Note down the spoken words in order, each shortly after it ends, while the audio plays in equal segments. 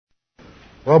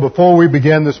Well, before we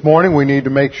begin this morning, we need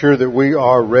to make sure that we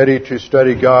are ready to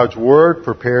study God's Word,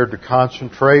 prepared to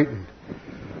concentrate and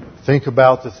think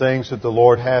about the things that the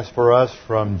Lord has for us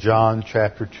from John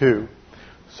chapter 2.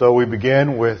 So we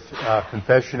begin with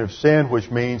confession of sin, which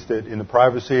means that in the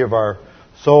privacy of our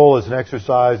soul, as an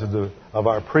exercise of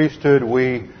our priesthood,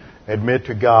 we admit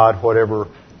to God whatever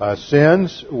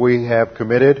sins we have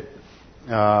committed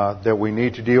that we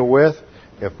need to deal with.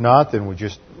 If not, then we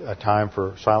just a time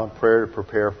for silent prayer to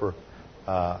prepare for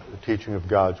the teaching of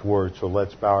God's Word. So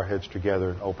let's bow our heads together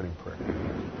in opening prayer.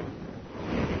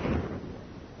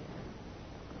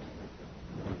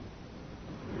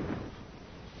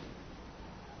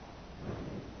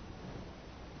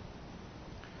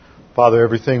 Father,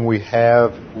 everything we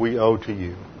have, we owe to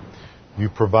you. You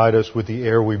provide us with the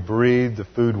air we breathe, the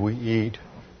food we eat,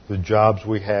 the jobs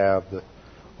we have,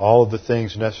 all of the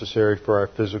things necessary for our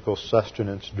physical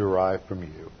sustenance derived from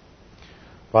you.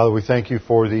 Father, we thank you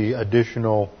for the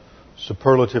additional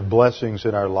superlative blessings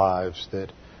in our lives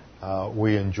that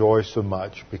we enjoy so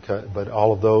much, but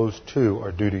all of those too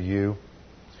are due to you,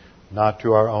 not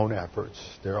to our own efforts.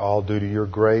 They're all due to your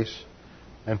grace,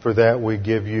 and for that we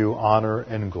give you honor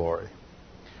and glory.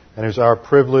 And it's our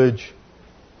privilege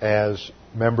as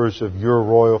members of your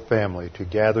royal family to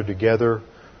gather together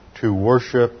to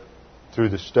worship through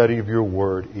the study of your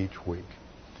word each week.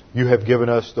 You have given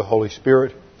us the Holy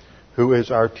Spirit, who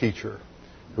is our teacher,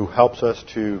 who helps us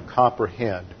to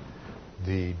comprehend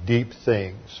the deep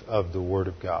things of the Word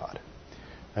of God.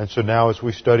 And so now as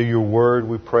we study your word,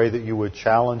 we pray that you would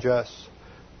challenge us,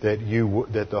 that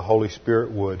the Holy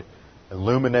Spirit would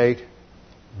illuminate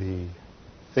the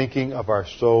thinking of our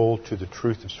soul to the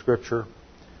truth of Scripture,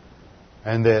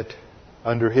 and that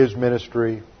under His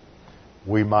ministry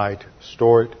we might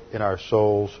store it in our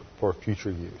souls for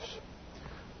future use.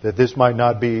 That this might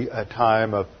not be a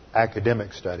time of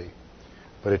academic study,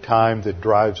 but a time that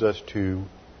drives us to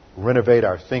renovate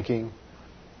our thinking,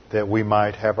 that we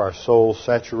might have our souls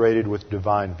saturated with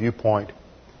divine viewpoint,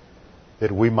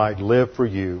 that we might live for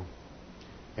you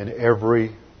in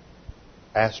every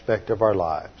aspect of our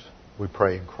lives. We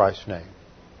pray in Christ's name.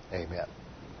 Amen.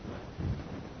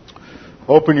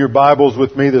 Open your Bibles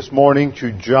with me this morning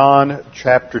to John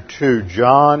chapter 2.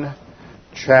 John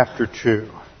chapter 2.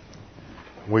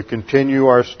 We continue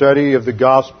our study of the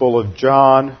Gospel of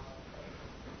John.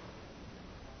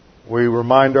 We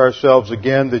remind ourselves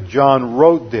again that John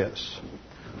wrote this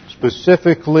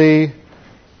specifically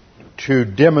to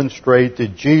demonstrate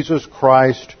that Jesus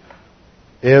Christ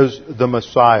is the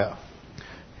Messiah.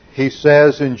 He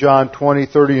says in John 20,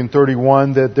 30, and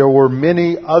 31 that there were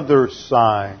many other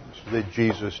signs that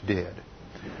Jesus did.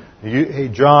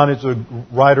 John is a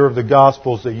writer of the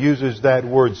Gospels that uses that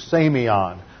word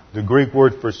semeion, the Greek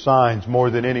word for signs, more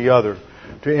than any other,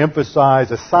 to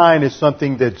emphasize a sign is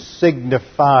something that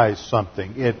signifies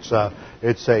something.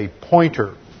 It's a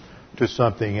pointer to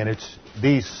something, and it's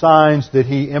these signs that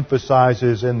he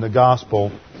emphasizes in the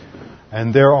Gospel.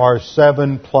 And there are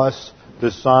 7 plus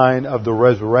the sign of the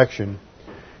resurrection.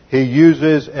 He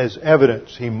uses as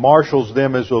evidence. He marshals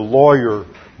them as a lawyer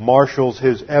marshals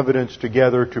his evidence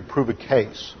together to prove a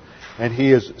case. And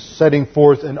he is setting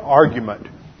forth an argument.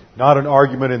 Not an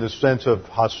argument in the sense of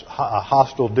a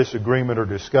hostile disagreement or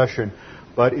discussion,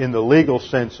 but in the legal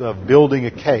sense of building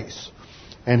a case.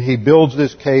 And he builds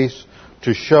this case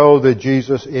to show that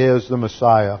Jesus is the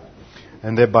Messiah,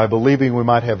 and that by believing we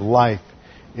might have life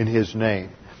in His name.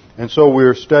 And so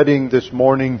we're studying this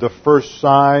morning the first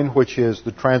sign, which is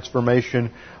the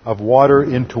transformation of water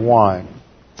into wine.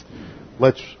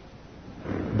 Let's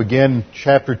begin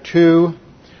chapter 2,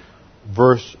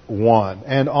 verse 1.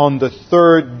 And on the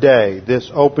third day,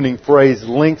 this opening phrase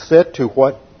links it to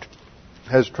what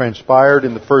has transpired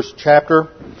in the first chapter.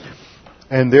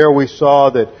 And there we saw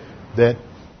that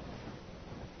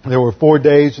there were 4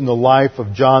 days in the life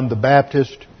of John the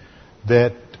Baptist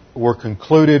that were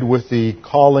concluded with the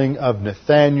calling of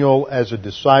Nathanael as a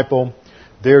disciple.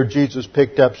 There Jesus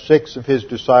picked up 6 of his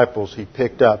disciples. He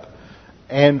picked up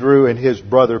Andrew and his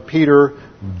brother Peter,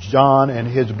 John and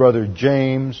his brother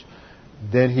James.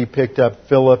 Then he picked up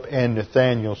Philip and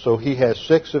Nathanael. So he has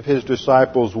 6 of his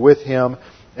disciples with him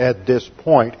at this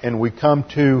point. And we come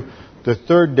to the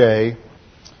third day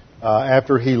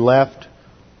after he left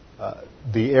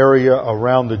the area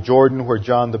around the Jordan where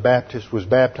John the Baptist was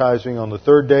baptizing. On the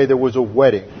third day there was a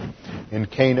wedding in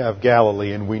Cana of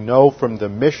Galilee. And we know from the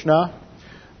Mishnah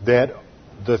that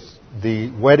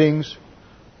the weddings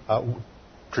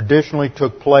traditionally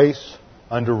took place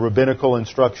under rabbinical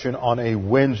instruction on a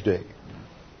Wednesday.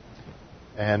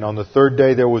 And on the third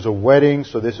day there was a wedding,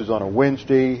 so this is on a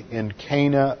Wednesday in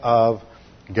Cana of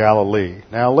Galilee.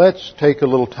 Now let's take a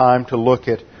little time to look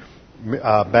at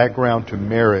background to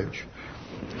marriage.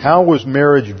 How was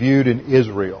marriage viewed in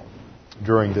Israel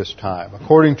during this time?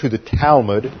 According to the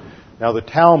Talmud, now the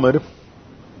Talmud,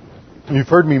 you've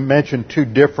heard me mention two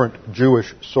different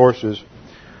Jewish sources.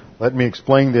 Let me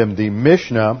explain them. The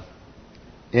Mishnah,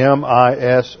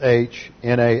 M-I-S-H-N-A-H.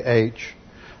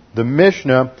 The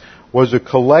Mishnah was a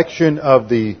collection of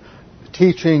the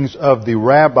teachings of the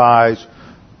rabbis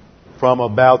from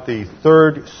about the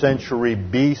 3rd century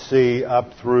BC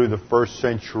up through the 1st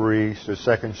century to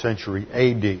 2nd century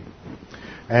AD.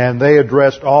 And they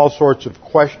addressed all sorts of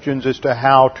questions as to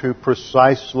how to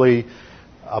precisely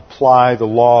apply the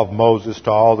law of Moses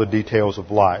to all the details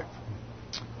of life.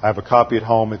 I have a copy at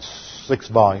home. It's 6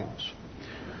 volumes.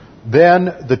 Then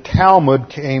the Talmud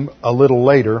came a little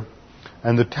later,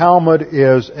 and the Talmud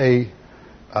is the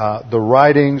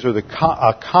writings or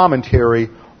a commentary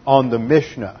on the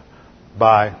Mishnah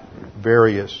by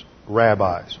various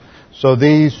rabbis. So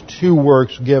these two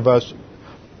works give us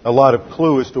a lot of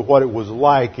clue as to what it was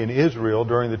like in Israel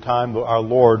during the time that our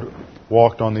Lord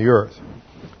walked on the earth.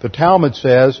 The Talmud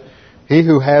says, "He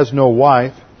who has no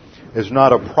wife is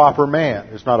not a proper man,"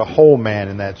 is not a whole man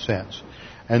in that sense.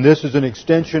 And this is an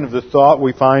extension of the thought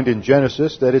we find in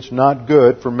Genesis that it's not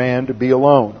good for man to be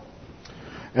alone.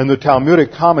 In the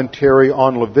Talmudic commentary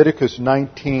on Leviticus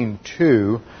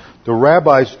 19:2, the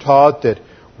rabbis taught that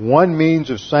one means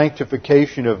of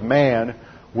sanctification of man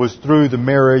was through the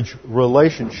marriage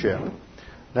relationship.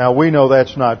 Now, we know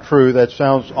that's not true. That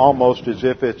sounds almost as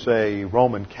if it's a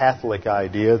Roman Catholic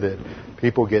idea that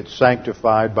people get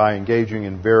sanctified by engaging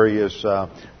in various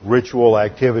ritual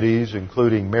activities,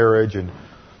 including marriage and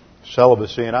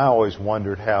celibacy. And I always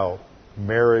wondered how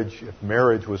if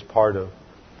marriage was part of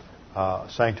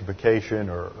sanctification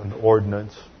or an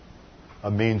ordinance, a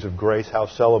means of grace, how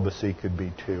celibacy could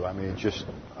be too. I mean, it just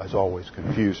has always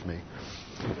confused me.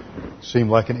 It seemed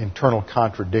like an internal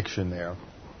contradiction there.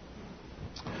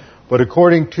 But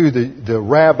according to the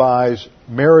rabbis,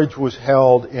 marriage was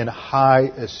held in high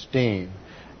esteem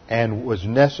and was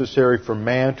necessary for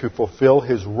man to fulfill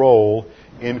his role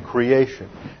in creation.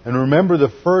 And remember, the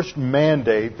first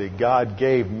mandate that God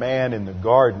gave man in the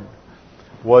garden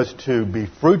was to be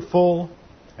fruitful,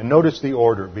 and notice the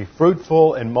order, be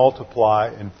fruitful and multiply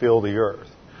and fill the earth.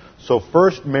 So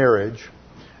first marriage,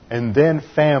 and then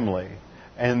family,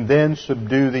 and then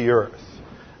subdue the earth.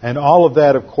 And all of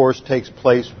that, of course, takes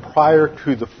place prior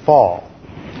to the fall.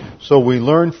 So we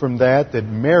learn from that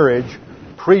marriage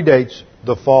predates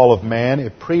the fall of man.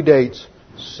 It predates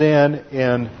sin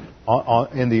in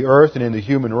the earth and in the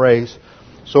human race.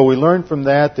 So we learn from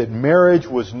that marriage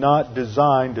was not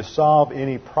designed to solve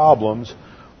any problems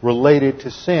related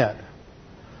to sin.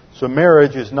 So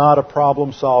marriage is not a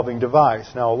problem-solving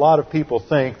device. Now, a lot of people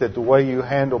think that the way you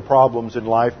handle problems in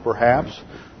life, perhaps,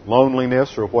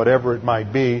 loneliness or whatever it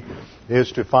might be,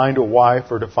 is to find a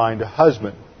wife or to find a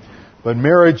husband. But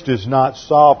marriage does not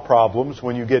solve problems.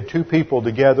 When you get two people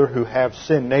together who have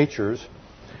sin natures,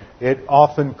 it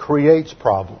often creates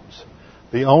problems.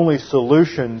 The only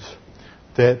solutions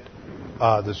that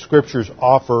the Scriptures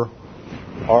offer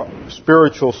are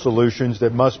spiritual solutions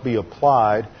that must be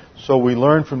applied. So we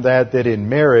learn from that in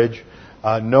marriage,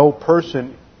 no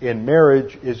person in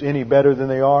marriage is any better than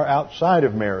they are outside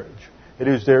of marriage. It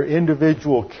is their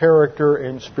individual character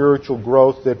and spiritual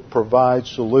growth that provides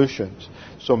solutions.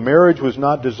 So marriage was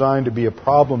not designed to be a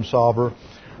problem solver,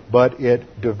 but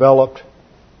it developed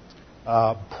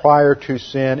prior to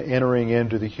sin entering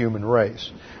into the human race.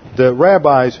 The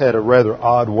rabbis had a rather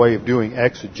odd way of doing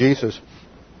exegesis.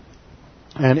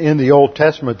 And in the Old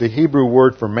Testament, the Hebrew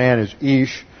word for man is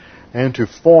ish. And to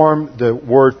form the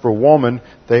word for woman,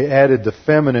 they added the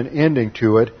feminine ending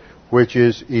to it, which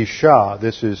is isha.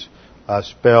 This is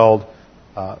spelled,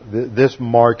 this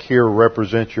mark here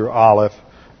represents your aleph.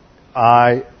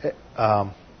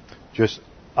 Just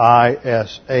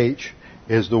I-S-H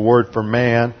is the word for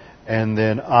man, and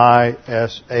then I-S-H-A-H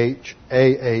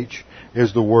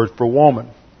is the word for woman.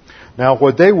 Now,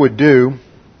 what they would do,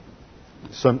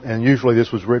 and usually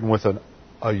this was written with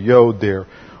a yod there,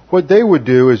 what they would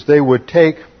do is they would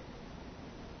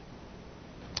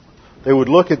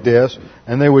look at this,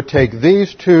 and they would take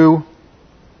these two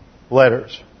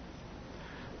letters,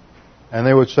 and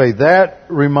they would say, that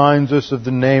reminds us of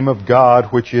the name of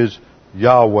God, which is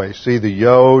Yahweh. See the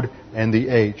Yod and the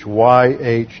H,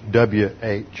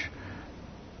 Y-H-W-H.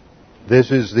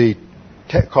 This is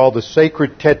called the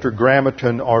sacred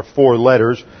tetragrammaton, or 4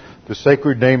 letters, the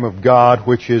sacred name of God,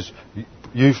 which is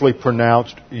usually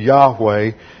pronounced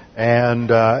Yahweh. And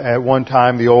at one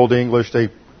time, the Old English, they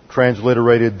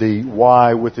transliterated the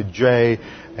Y with a J,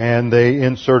 and they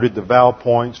inserted the vowel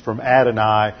points from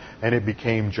Adonai, and it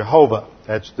became Jehovah.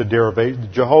 That's the derivation.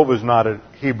 Jehovah is not a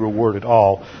Hebrew word at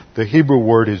all. The Hebrew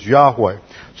word is Yahweh.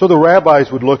 So the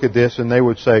rabbis would look at this and they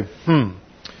would say,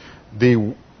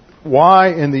 the Y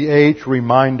and the H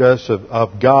remind us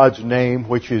of God's name,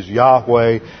 which is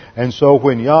Yahweh. And so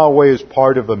when Yahweh is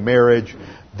part of a marriage,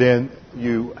 then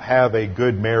you have a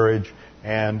good marriage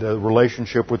and the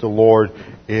relationship with the Lord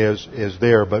is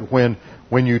there. But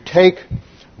when you take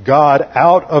God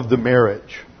out of the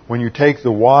marriage, when you take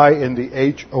the Y and the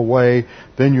H away,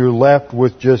 then you're left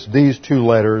with just these two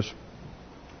letters.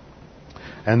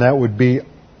 And that would be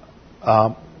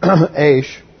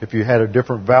Aish, if you had a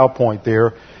different vowel point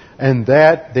there. And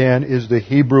that then is the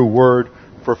Hebrew word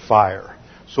for fire.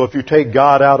 So if you take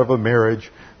God out of a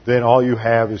marriage, then all you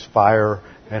have is fire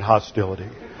and hostility.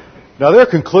 Now their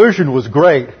conclusion was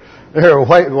great. Their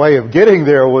way of getting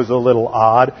there was a little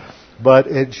odd, but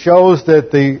it shows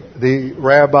that the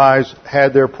rabbis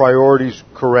had their priorities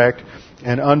correct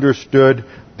and understood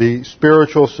the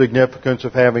spiritual significance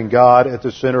of having God at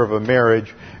the center of a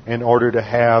marriage in order to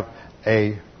have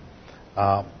a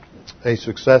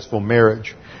successful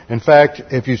marriage. In fact,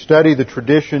 if you study the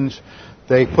traditions,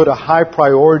 they put a high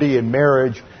priority in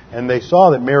marriage, and they saw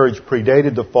that marriage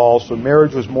predated the fall, so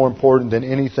marriage was more important than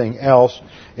anything else,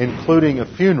 including a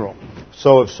funeral.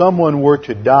 So if someone were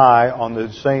to die on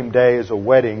the same day as a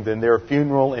wedding, then their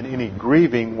funeral and any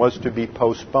grieving was to be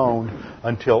postponed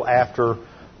until after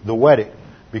the wedding.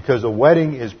 Because a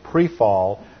wedding is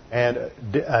pre-fall, and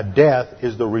a death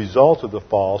is the result of the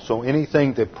fall. So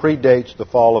anything that predates the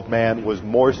fall of man was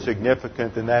more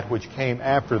significant than that which came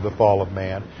after the fall of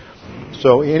man.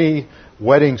 So any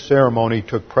wedding ceremony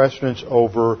took precedence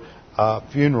over a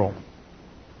funeral.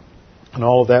 And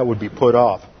all of that would be put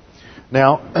off.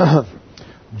 Now,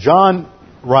 John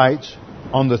writes,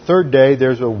 on the third day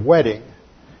there's a wedding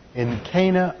in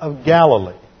Cana of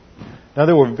Galilee. Now,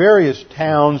 there were various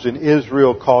towns in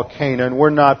Israel called Cana, and we're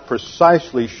not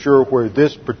precisely sure where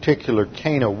this particular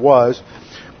Cana was,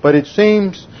 but it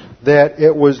seems that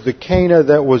it was the Cana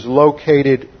that was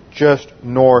located just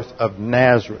north of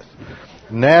Nazareth.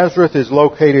 Nazareth is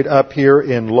located up here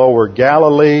in Lower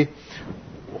Galilee,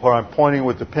 where I'm pointing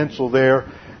with the pencil there,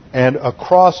 and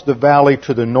across the valley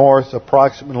to the north,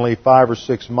 approximately 5 or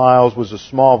 6 miles, was a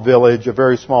small village, a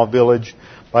very small village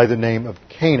by the name of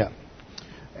Cana.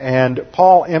 And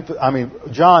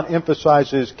John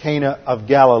emphasizes Cana of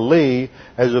Galilee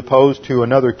as opposed to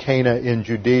another Cana in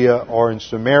Judea or in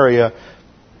Samaria,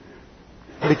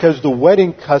 because the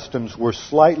wedding customs were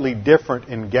slightly different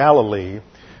in Galilee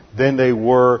than they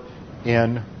were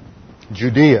in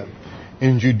Judea.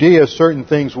 In Judea, certain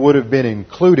things would have been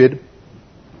included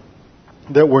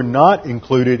that were not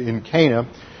included in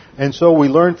Cana. And so we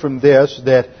learn from this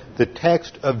that the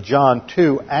text of John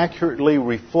 2 accurately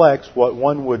reflects what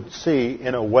one would see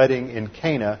in a wedding in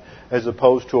Cana as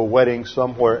opposed to a wedding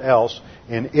somewhere else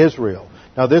in Israel.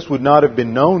 Now, this would not have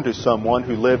been known to someone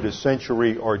who lived a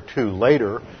century or two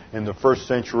later, in the 1st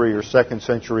century or 2nd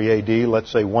century A.D., let's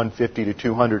say 150 to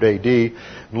 200 A.D.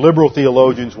 Liberal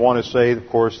theologians want to say, of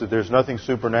course, that there's nothing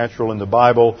supernatural in the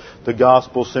Bible. The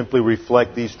Gospels simply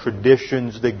reflect these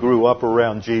traditions that grew up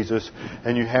around Jesus,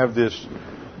 and you have this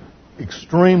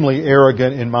extremely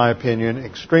arrogant, in my opinion,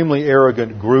 extremely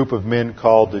arrogant group of men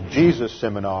called the Jesus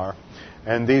Seminar.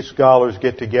 And these scholars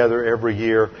get together every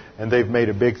year, and they've made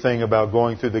a big thing about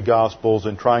going through the Gospels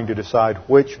and trying to decide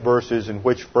which verses and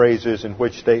which phrases and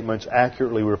which statements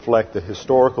accurately reflect the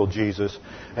historical Jesus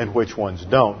and which ones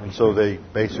don't. And so they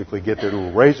basically get their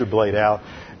little razor blade out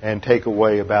and take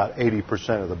away about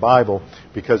 80% of the Bible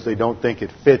because they don't think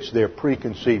it fits their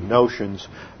preconceived notions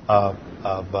of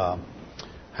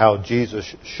how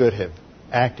Jesus should have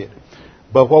acted.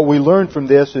 But what we learn from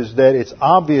this is that it's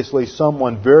obviously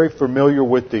someone very familiar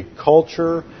with the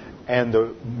culture and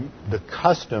the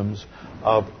customs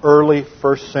of early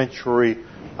 1st century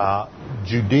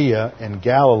Judea and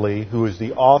Galilee who is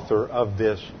the author of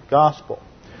this gospel.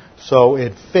 So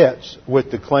it fits with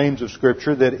the claims of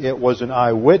Scripture that it was an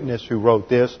eyewitness who wrote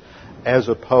this as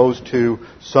opposed to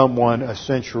someone a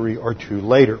century or two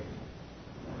later.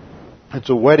 It's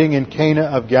a wedding in Cana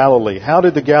of Galilee. How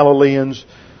did the Galileans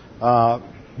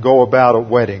go about a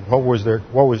wedding? What was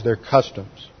their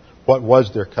customs? What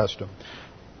was their custom?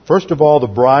 First of all, the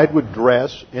bride would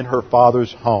dress in her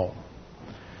father's home.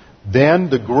 Then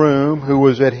the groom, who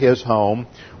was at his home,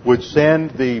 would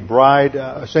send the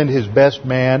bride, send his best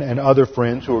man and other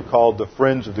friends, who were called the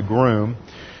friends of the groom.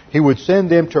 He would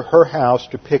send them to her house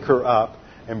to pick her up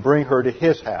and bring her to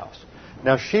his house.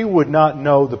 Now, she would not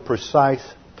know the precise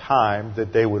time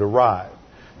that they would arrive.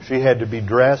 She had to be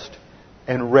dressed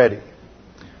and ready.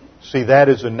 See, that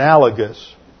is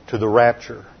analogous to the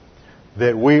rapture,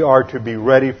 that we are to be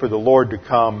ready for the Lord to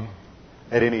come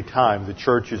at any time. The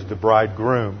church is the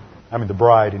bridegroom. The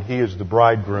bride, and He is the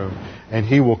bridegroom. And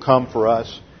He will come for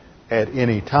us at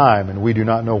any time. And we do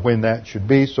not know when that should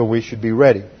be, so we should be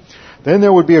ready. Then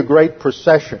there would be a great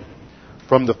procession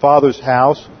from the father's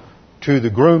house to the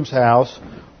groom's house,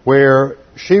 where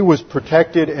she was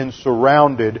protected and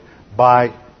surrounded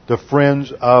by the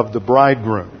friends of the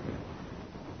bridegroom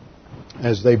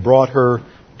as they brought her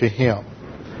to him.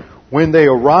 When they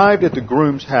arrived at the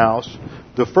groom's house,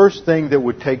 the first thing that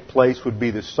would take place would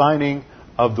be the signing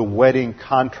of the wedding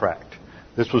contract.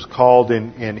 This was called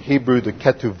in Hebrew the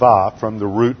ketuvah, from the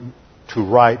root to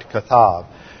write, katav.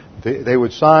 They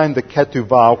would sign the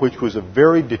ketuvah, which was a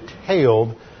very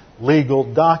detailed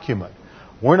legal document.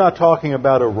 We're not talking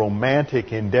about a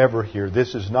romantic endeavor here.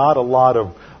 This is not a lot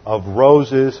of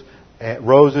roses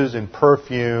and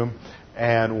perfume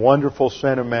and wonderful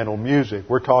sentimental music.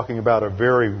 We're talking about a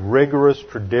very rigorous,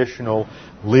 traditional,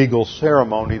 legal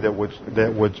ceremony that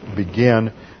would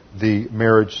begin the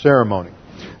marriage ceremony.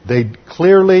 They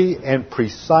clearly and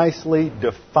precisely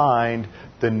defined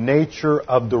the nature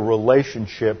of the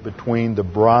relationship between the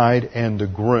bride and the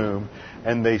groom,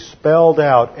 and they spelled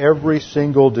out every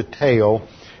single detail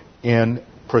in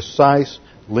precise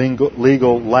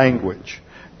legal language.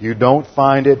 You don't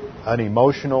find it an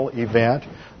emotional event.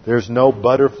 There's no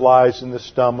butterflies in the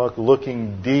stomach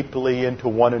looking deeply into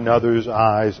one another's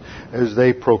eyes as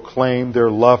they proclaim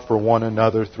their love for one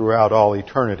another throughout all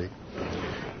eternity.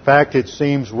 In fact, it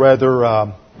seems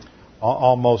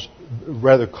almost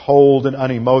rather cold and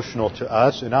unemotional to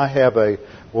us. And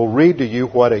we'll read to you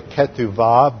what a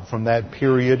ketuvah from that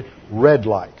period read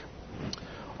like.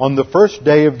 On the first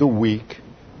day of the week,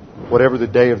 whatever the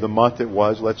day of the month it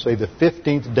was, let's say the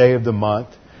 15th day of the month,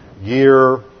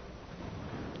 year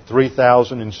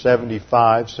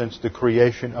 3075 since the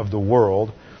creation of the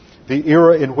world, the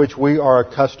era in which we are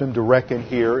accustomed to reckon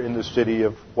here in the city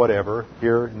of whatever,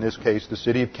 here in this case the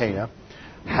city of Cana,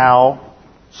 how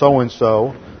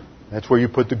so-and-so, that's where you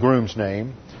put the groom's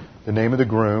name, the name of the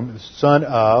groom, son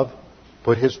of,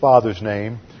 put his father's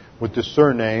name, with the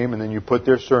surname, and then you put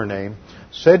their surname,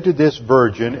 said to this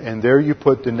virgin, and there you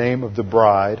put the name of the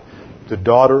bride, the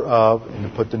daughter of, and you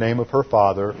put the name of her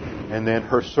father, and then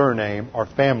her surname or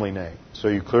family name. So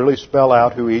you clearly spell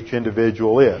out who each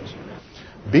individual is.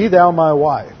 Be thou my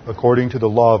wife, according to the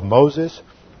law of Moses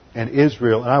and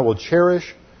Israel, and I will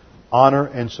cherish, honor,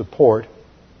 and support,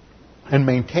 and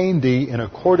maintain thee in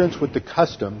accordance with the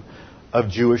custom of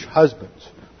Jewish husbands,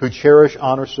 who cherish,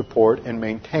 honor, support, and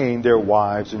maintain their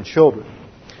wives and children.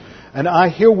 And I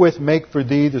herewith make for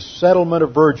thee the settlement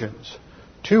of virgins,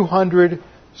 200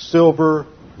 silver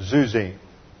zuzim.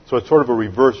 So it's sort of a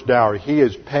reverse dowry. He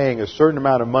is paying a certain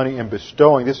amount of money and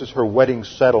bestowing. This is her wedding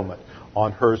settlement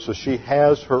on her, so she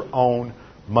has her own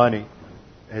money.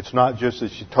 It's not just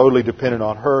that she's totally dependent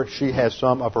on her. She has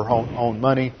some of her own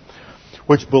money,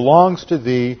 which belongs to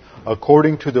thee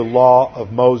according to the law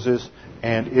of Moses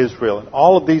and Israel. And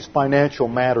all of these financial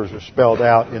matters are spelled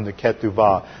out in the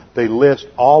ketuvah. They list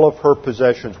all of her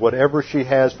possessions, whatever she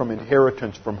has from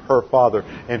inheritance from her father,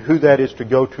 and who that is to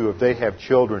go to if they have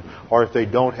children or if they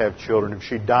don't have children, if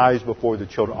she dies before the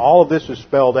children. All of this is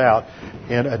spelled out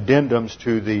in addendums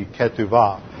to the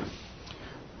ketuvah.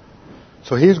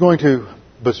 So he's going to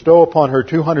bestow upon her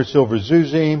 200 silver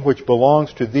zuzim, which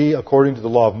belongs to thee according to the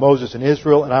law of Moses and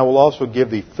Israel, and I will also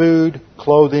give thee food,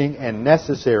 clothing, and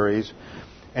necessaries,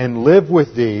 and live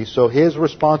with thee. So his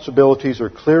responsibilities are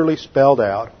clearly spelled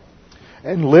out.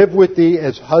 And live with thee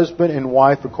as husband and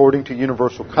wife according to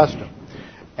universal custom.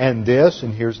 And this,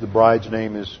 and here's the bride's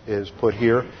name is put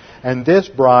here, and this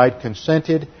bride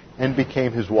consented and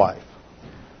became his wife.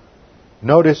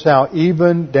 Notice how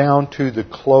even down to the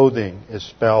clothing is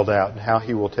spelled out and how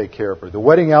he will take care of her. The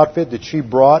wedding outfit that she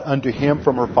brought unto him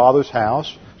from her father's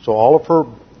house, so all of her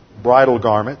bridal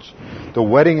garments, the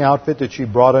wedding outfit that she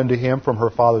brought unto him from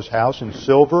her father's house in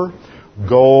silver,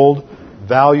 gold,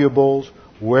 valuables,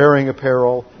 wearing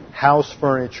apparel, house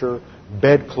furniture,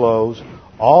 bedclothes,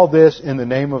 all this in the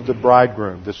name of the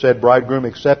bridegroom. The said bridegroom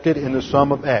accepted in the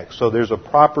sum of X. So there's a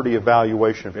property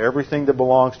evaluation of everything that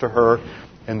belongs to her,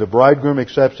 and the bridegroom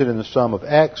accepts it in the sum of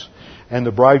X, and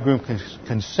the bridegroom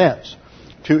consents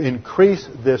to increase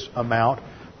this amount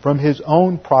from his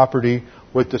own property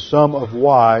with the sum of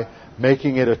Y,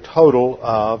 making it a total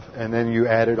of, and then you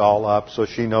add it all up so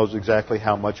she knows exactly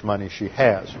how much money she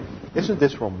has. Isn't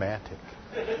this romantic?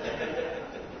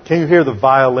 Can you hear the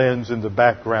violins in the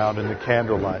background and the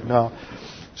candlelight? No.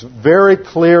 It's very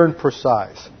clear and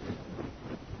precise.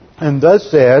 And thus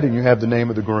said, and you have the name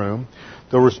of the groom,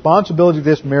 the responsibility of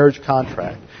this marriage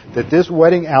contract, that this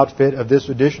wedding outfit of this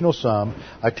additional sum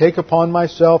I take upon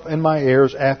myself and my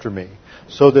heirs after me,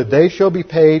 so that they shall be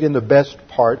paid in the best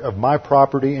part of my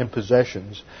property and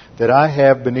possessions that I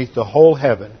have beneath the whole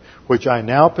heaven, which I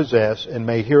now possess, and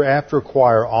may hereafter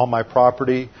acquire all my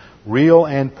property, real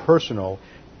and personal.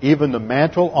 Even the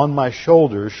mantle on my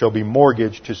shoulders shall be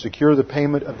mortgaged to secure the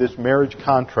payment of this marriage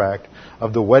contract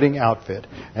of the wedding outfit,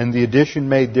 and the addition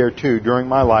made thereto during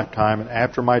my lifetime and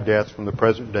after my death from the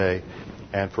present day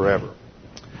and forever.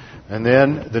 And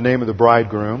then the name of the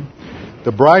bridegroom.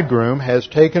 The bridegroom has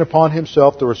taken upon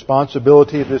himself the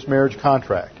responsibility of this marriage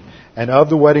contract, and of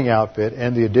the wedding outfit,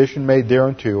 and the addition made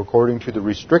thereunto, according to the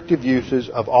restrictive uses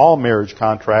of all marriage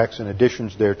contracts and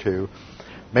additions thereto,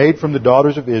 made from the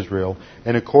daughters of Israel,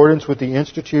 in accordance with the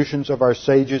institutions of our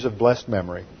sages of blessed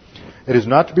memory. It is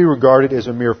not to be regarded as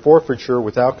a mere forfeiture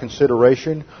without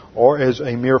consideration, or as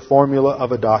a mere formula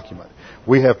of a document.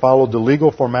 We have followed the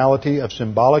legal formality of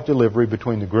symbolic delivery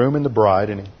between the groom and the bride,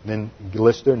 and then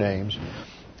list their names.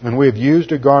 And we have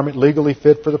used a garment legally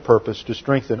fit for the purpose to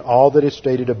strengthen all that is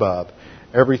stated above.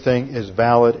 Everything is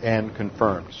valid and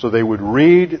confirmed. So they would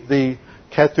read the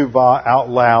ketuvah out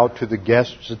loud to the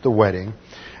guests at the wedding,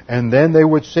 and then they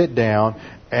would sit down,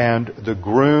 and the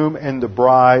groom and the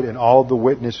bride and all the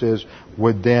witnesses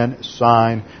would then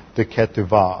sign the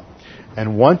ketuvah.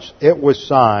 And once it was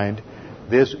signed,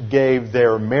 this gave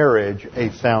their marriage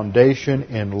a foundation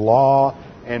in law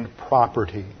and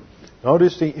property.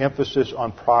 Notice the emphasis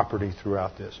on property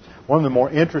throughout this. One of the more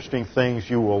interesting things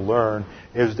you will learn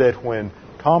is that when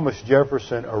Thomas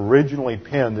Jefferson originally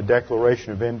penned the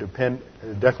Declaration of Independence,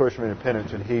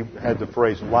 and he had the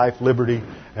phrase life, liberty,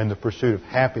 and the pursuit of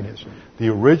happiness, the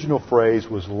original phrase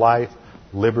was life,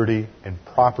 liberty, and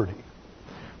property.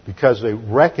 Because they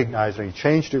recognized, and he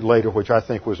changed it later, which I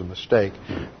think was a mistake,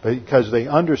 but because they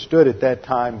understood at that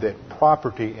time that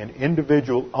property and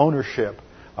individual ownership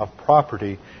of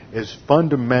property is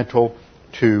fundamental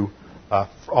to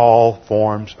all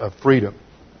forms of freedom.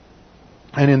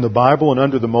 And in the Bible and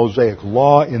under the Mosaic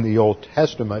Law in the Old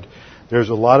Testament, there's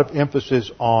a lot of emphasis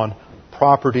on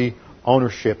property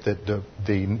ownership, that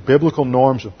the biblical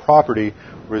norms of property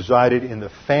resided in the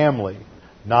family,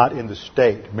 not in the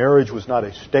state. Marriage was not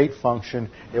a state function.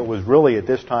 It was really, at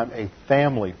this time, a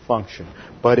family function.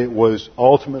 But it was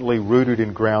ultimately rooted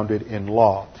and grounded in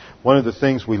law. One of the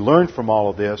things we learned from all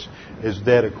of this is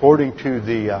that according to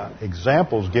the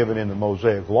examples given in the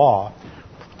Mosaic Law,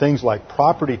 things like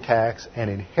property tax and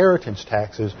inheritance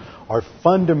taxes are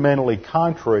fundamentally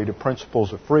contrary to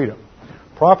principles of freedom.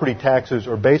 Property taxes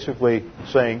are basically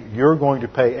saying you're going to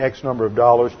pay X number of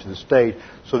dollars to the state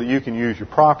so that you can use your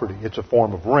property. It's a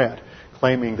form of rent,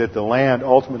 claiming that the land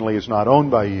ultimately is not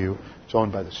owned by you, it's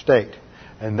owned by the state.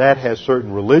 And that has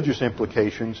certain religious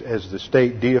implications as the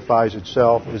state deifies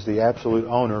itself as the absolute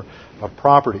owner of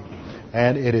property.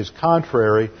 And it is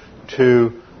contrary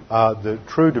to the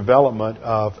true development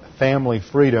of family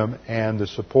freedom and the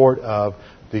support of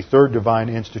the third divine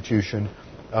institution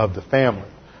of the family.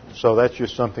 So that's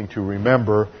just something to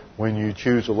remember when you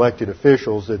choose elected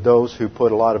officials, that those who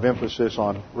put a lot of emphasis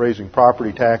on raising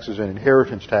property taxes and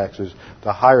inheritance taxes,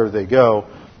 the higher they go,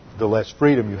 the less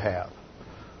freedom you have.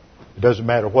 It doesn't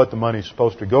matter what the money is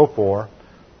supposed to go for.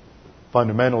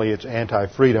 Fundamentally, it's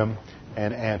anti-freedom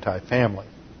and anti-family.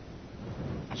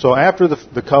 So after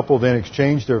the couple then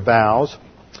exchanged their vows,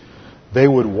 they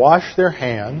would wash their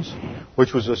hands,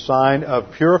 which was a sign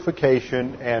of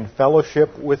purification and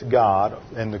fellowship with God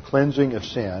and the cleansing of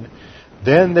sin.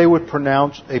 Then they would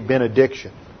pronounce a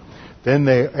benediction. Then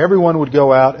everyone would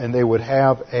go out and they would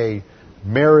have a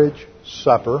marriage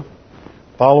supper.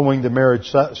 Following the marriage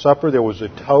supper, there was a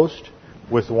toast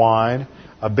with wine.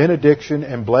 A benediction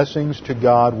and blessings to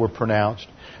God were pronounced.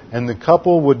 And the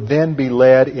couple would then be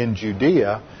led in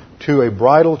Judea to a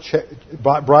bridal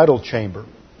chamber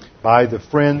by the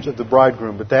friends of the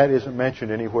bridegroom. But that isn't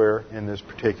mentioned anywhere in this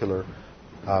particular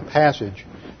passage.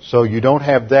 So you don't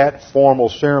have that formal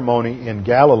ceremony in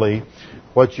Galilee.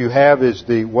 What you have is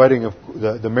the wedding of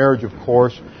the marriage, of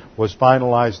course, was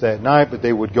finalized that night, but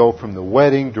they would go from the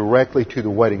wedding directly to the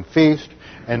wedding feast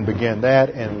and begin that.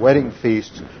 And wedding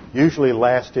feasts usually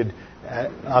lasted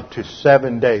up to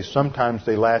 7 days. Sometimes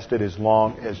they lasted as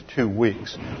long as 2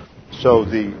 weeks. So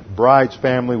the bride's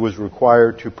family was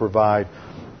required to provide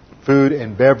food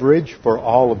and beverage for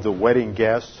all of the wedding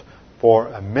guests for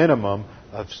a minimum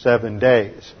of 7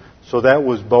 days. So that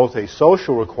was both a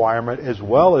social requirement as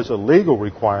well as a legal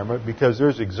requirement, because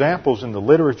there's examples in the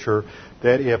literature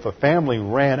that if a family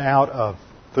ran out of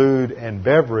food and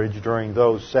beverage during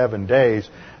those 7 days,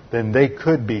 then they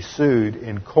could be sued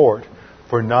in court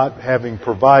for not having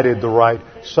provided the right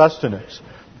sustenance.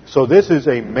 So this is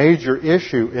a major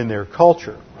issue in their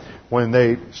culture when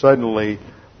they suddenly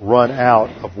run out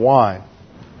of wine.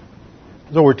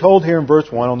 So we're told here in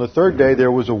verse 1, on the third day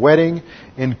there was a wedding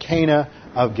in Cana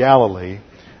of Galilee,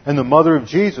 and the mother of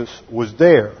Jesus was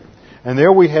there. And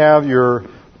there we have your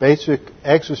basic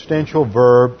existential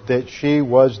verb that she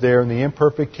was there in the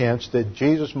imperfect tense, that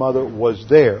Jesus' mother was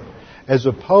there, as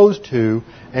opposed to,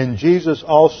 and Jesus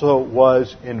also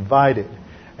was invited.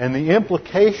 And the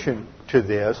implication to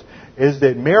this is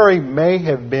that Mary may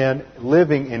have been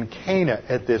living in Cana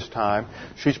at this time.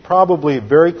 She's probably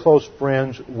very close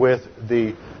friends with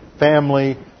the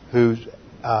family who's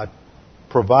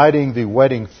providing the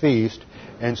wedding feast.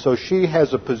 And so she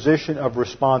has a position of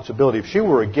responsibility. If she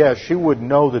were a guest, she would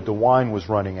know that the wine was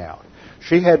running out.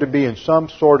 She had to be in some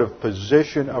sort of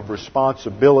position of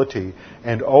responsibility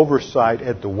and oversight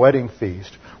at the wedding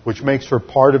feast, which makes her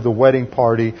part of the wedding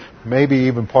party, maybe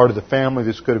even part of the family.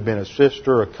 This could have been a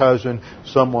sister, a cousin,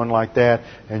 someone like that.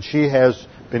 And she has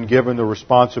been given the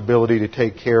responsibility to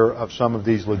take care of some of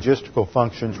these logistical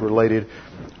functions related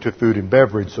to food and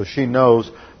beverage. So she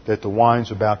knows that the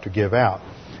wine's about to give out.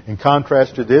 In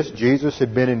contrast to this, Jesus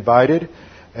had been invited,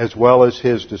 as well as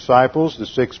his disciples, the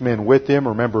 6 men with him.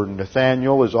 Remember,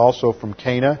 Nathanael is also from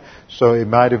Cana, so it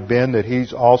might have been that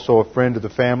he's also a friend of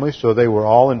the family, so they were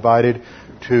all invited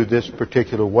to this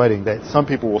particular wedding. That some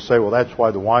people will say, well, that's why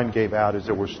the wine gave out, is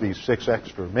there was these 6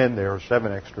 extra men there, or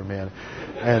 7 extra men.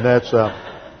 And that's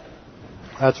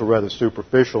a rather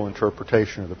superficial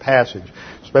interpretation of the passage,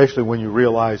 especially when you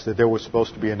realize that there was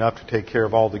supposed to be enough to take care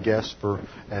of all the guests for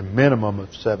a minimum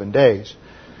of 7 days.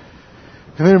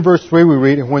 And then in verse 3 we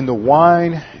read, and when the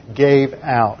wine gave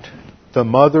out, the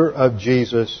mother of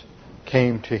Jesus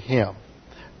came to him.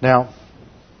 Now,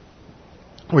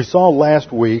 we saw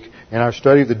last week in our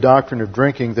study of the doctrine of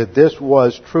drinking that this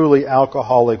was truly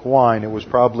alcoholic wine. It was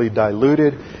probably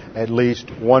diluted at least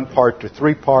 1 part to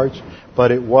 3 parts,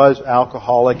 but it was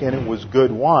alcoholic and it was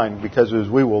good wine because, as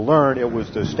we will learn, it was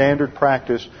the standard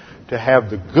practice to have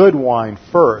the good wine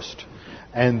first.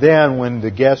 And then when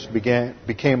the guests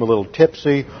became a little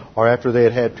tipsy, or after they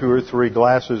had had 2 or 3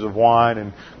 glasses of wine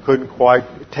and couldn't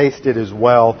quite taste it as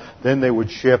well, then they would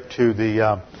shift to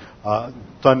the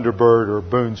Thunderbird or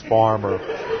Boone's Farm. Or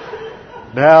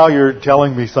now you're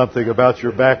telling me something about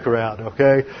your background,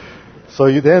 okay?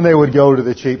 So then they would go to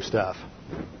the cheap stuff.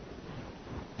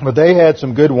 But they had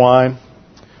some good wine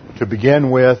to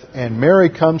begin with, and Mary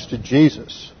comes to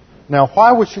Jesus. Now,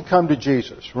 why would she come to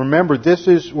Jesus? Remember,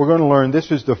 we're going to learn, this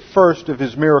is the first of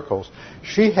his miracles.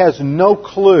 She has no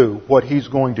clue what he's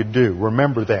going to do.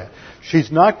 Remember that.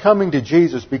 She's not coming to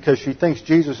Jesus because she thinks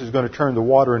Jesus is going to turn the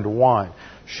water into wine.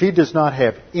 She does not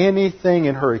have anything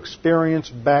in her experience,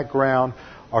 background,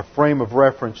 or frame of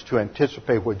reference to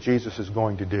anticipate what Jesus is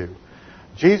going to do.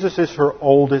 Jesus is her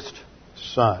oldest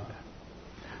son.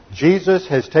 Jesus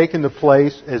has taken the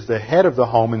place as the head of the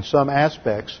home in some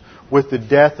aspects with the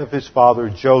death of his father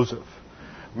Joseph.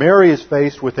 Mary is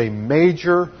faced with a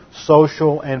major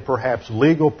social and perhaps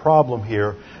legal problem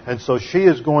here, and so she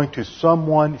is going to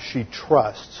someone she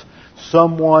trusts,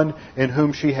 someone in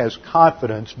whom she has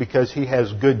confidence because he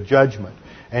has good judgment,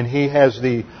 and he has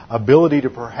the ability to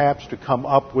perhaps to come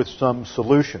up with some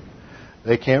solution.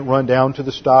 They can't run down to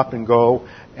the stop and go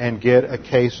and get a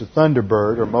case of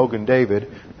Thunderbird or Mogan David,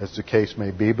 as the case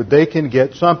may be, but they can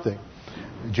get something.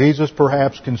 Jesus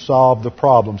perhaps can solve the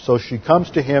problem. So she comes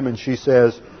to him and she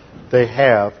says, they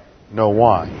have no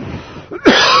wine.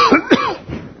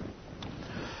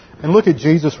 And look at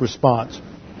Jesus' response.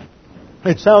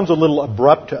 It sounds a little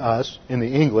abrupt to us in the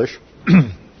English,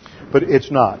 but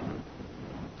it's not.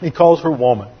 He calls her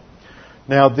woman.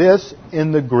 Now this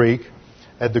in the Greek,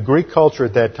 at the Greek culture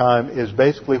at that time, is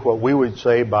basically what we would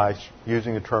say by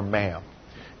using the term ma'am.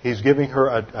 He's giving her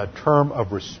a term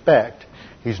of respect.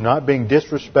 He's not being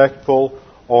disrespectful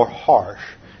or harsh.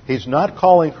 He's not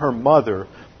calling her mother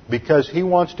because he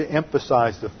wants to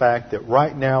emphasize the fact that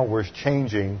right now we're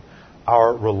changing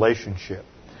our relationship.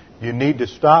 You need to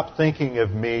stop thinking of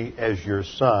me as your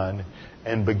son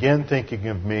and begin thinking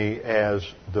of me as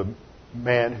the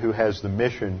man who has the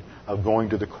mission of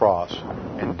going to the cross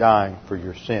and dying for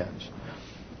your sins.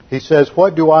 He says,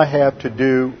 what do I have to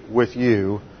do with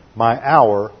you? My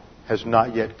hour has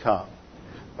not yet come.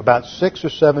 About 6 or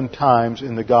 7 times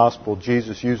in the gospel,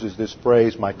 Jesus uses this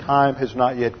phrase, my time has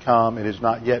not yet come, it is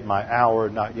not yet my hour,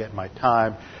 not yet my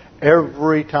time.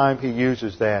 Every time he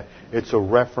uses that, it's a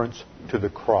reference to the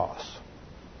cross.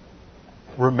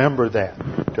 Remember that.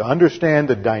 To understand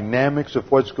the dynamics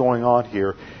of what's going on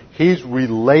here, he's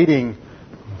relating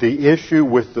the issue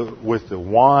with the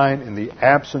wine and the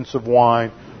absence of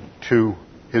wine to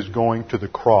his going to the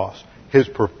cross. His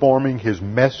performing his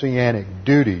messianic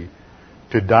duty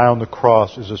to die on the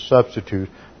cross as a substitute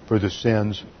for the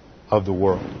sins of the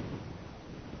world.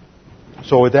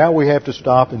 So with that, we have to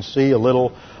stop and see a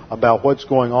little about what's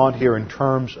going on here in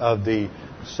terms of the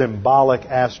symbolic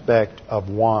aspect of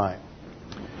wine.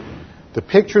 The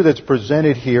picture that's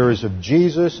presented here is of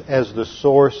Jesus as the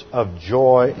source of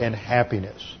joy and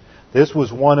happiness. This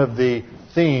was one of the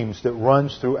themes that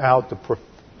runs throughout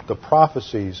the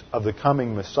prophecies of the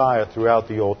coming Messiah throughout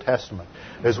the Old Testament.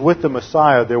 As with the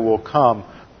Messiah, there will come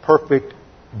perfect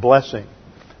blessing,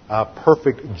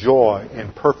 perfect joy,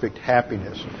 and perfect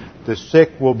happiness. The sick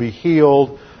will be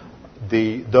healed.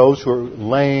 Those who are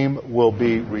lame will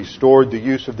be restored the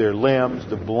use of their limbs.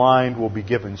 The blind will be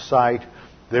given sight.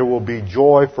 There will be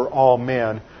joy for all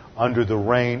men under the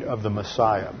reign of the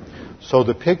Messiah. So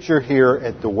the picture here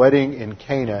at the wedding in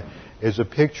Cana is a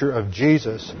picture of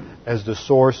Jesus as the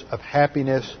source of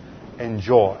happiness and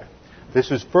joy.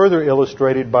 This is further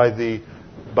illustrated by the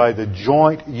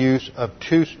joint use of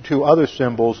two other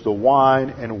symbols, the wine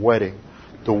and wedding.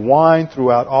 The wine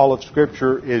throughout all of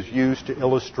Scripture is used to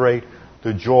illustrate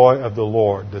the joy of the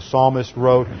Lord. The psalmist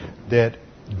wrote that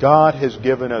God has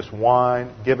given us wine,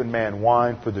 given man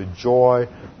wine for the joy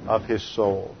of his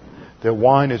soul. That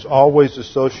wine is always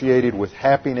associated with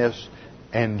happiness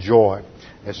and joy,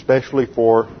 especially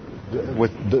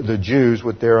with the Jews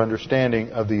with their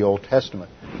understanding of the Old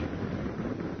Testament.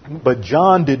 But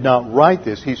John did not write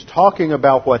this. He's talking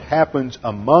about what happens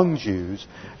among Jews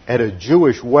at a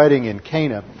Jewish wedding in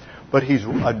Cana, but he's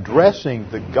addressing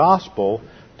the gospel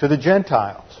to the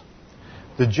Gentiles.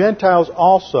 The Gentiles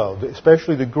also,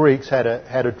 especially the Greeks, had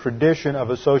a tradition of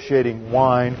associating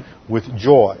wine with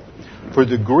joy. For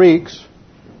the Greeks,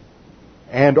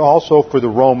 and also for the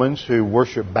Romans who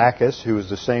worship Bacchus, who is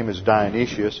the same as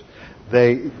Dionysius,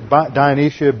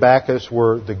 Dionysia, Bacchus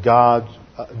were the god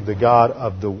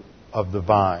of the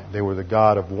vine. They were the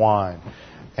god of wine.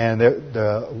 And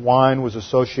the wine was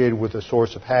associated with a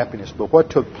source of happiness. But what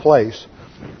took place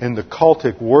in the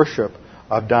cultic worship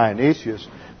of Dionysius,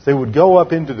 they would go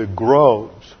up into the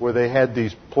groves where they had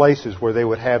these places where they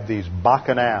would have these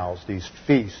bacchanals, these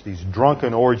feasts, these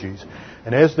drunken orgies.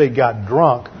 And as they got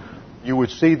drunk, you would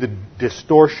see the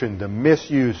distortion, the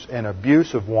misuse and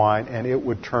abuse of wine, and it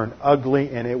would turn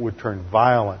ugly and it would turn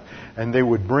violent. And they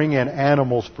would bring in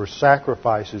animals for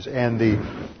sacrifices, and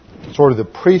the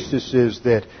priestesses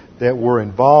that were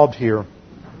involved here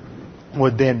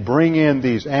would then bring in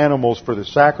these animals for the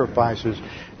sacrifices,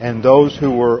 and those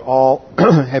who were all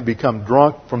had become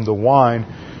drunk from the wine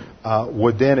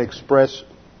would then express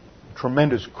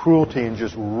tremendous cruelty and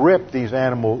just rip these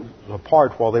animals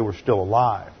apart while they were still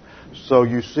alive. So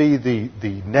you see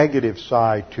the negative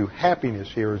side to happiness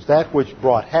here is that which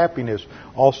brought happiness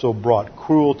also brought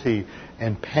cruelty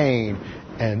and pain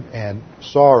and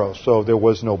sorrow. So there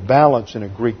was no balance in a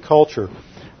Greek culture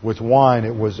with wine.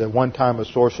 It was at one time a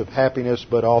source of happiness,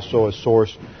 but also a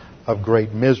source of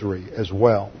great misery as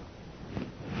well.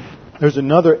 There's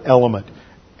another element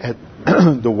at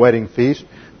the wedding feast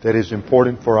that is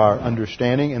important for our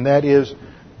understanding, and that is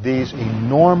these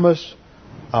enormous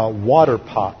water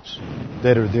pots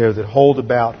that are there that hold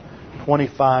about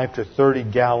 25 to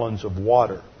 30 gallons of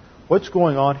water. What's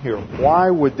going on here? Why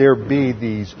would there be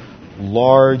these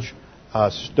large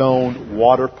stone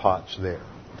water pots there?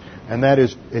 And that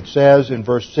is, it says in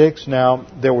verse 6, now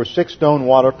there were 6 stone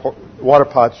water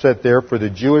pots set there for the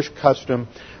Jewish custom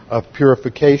of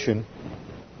purification,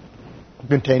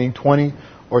 containing 20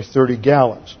 or 30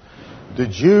 gallons. The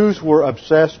Jews were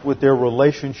obsessed with their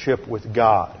relationship with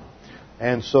God.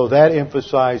 And so that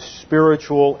emphasized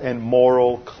spiritual and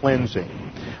moral cleansing.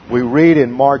 We read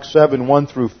in Mark 7, 1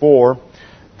 through 4,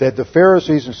 that the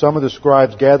Pharisees and some of the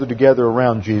scribes gathered together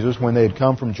around Jesus when they had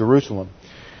come from Jerusalem,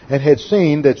 and had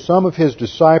seen that some of his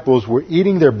disciples were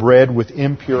eating their bread with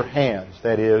impure hands,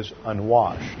 that is,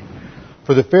 unwashed.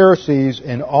 For the Pharisees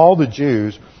and all the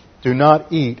Jews do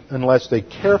not eat unless they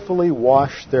carefully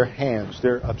wash their hands.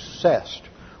 They're obsessed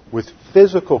with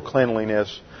physical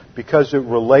cleanliness because it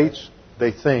relates,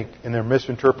 they think, in their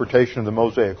misinterpretation of the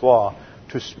Mosaic Law,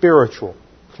 to spiritual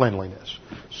cleanliness.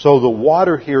 So the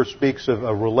water here speaks of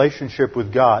a relationship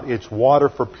with God. It's water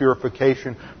for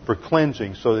purification, for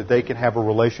cleansing, so that they can have a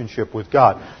relationship with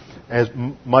God. As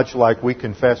much like we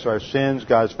confess our sins,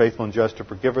 God is faithful and just to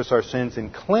forgive us our sins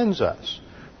and cleanse us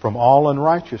from all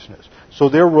unrighteousness. So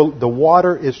the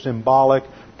water is symbolic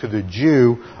to the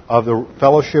Jew of the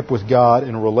fellowship with God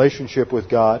and relationship with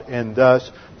God, and thus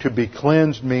to be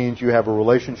cleansed means you have a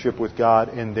relationship with God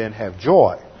and then have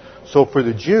joy. So for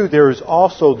the Jew, there is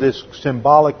also this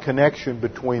symbolic connection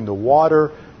between the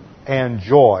water and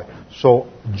joy. So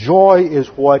joy is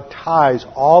what ties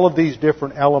all of these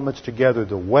different elements together,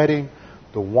 the wedding,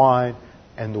 the wine,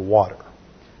 and the water.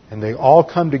 And they all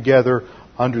come together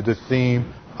under the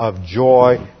theme of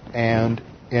joy and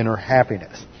inner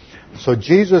happiness. So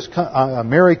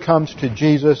Mary comes to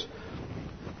Jesus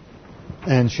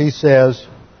and she says,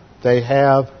 they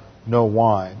have no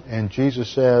wine. And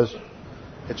Jesus says,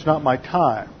 it's not my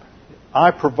time.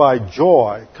 I provide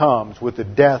joy comes with the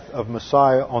death of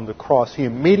Messiah on the cross. He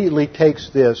immediately takes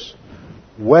this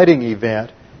wedding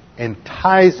event and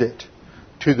ties it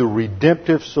to the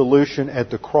redemptive solution at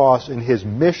the cross in His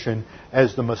mission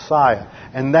as the Messiah.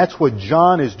 And that's what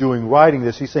John is doing writing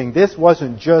this. He's saying this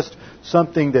wasn't just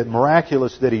something that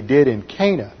miraculous that He did in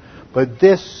Cana, but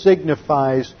this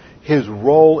signifies His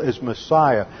role as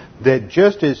Messiah. That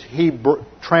just as He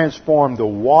transformed the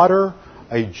water,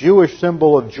 a Jewish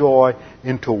symbol of joy,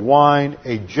 into wine,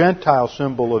 a Gentile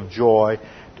symbol of joy,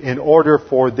 in order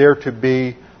for there to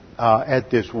be at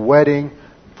this wedding,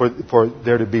 for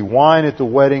there to be wine at the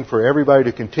wedding, for everybody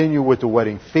to continue with the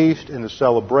wedding feast and the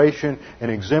celebration, an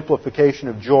exemplification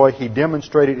of joy. He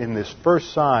demonstrated in this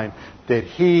first sign that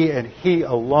He and He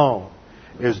alone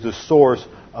is the source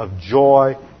of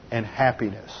joy and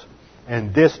happiness.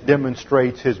 And this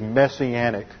demonstrates His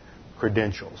messianic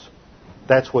credentials.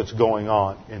 That's what's going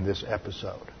on in this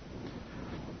episode.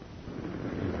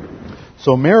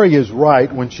 So Mary is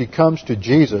right when she comes to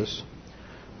Jesus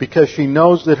because she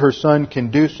knows that her son can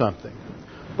do something.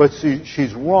 But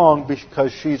she's wrong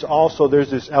because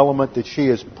there's this element that she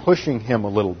is pushing him a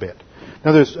little bit.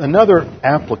 Now there's another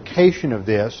application of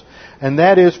this, and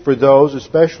that is for those,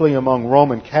 especially among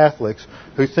Roman Catholics,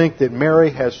 who think that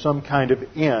Mary has some kind of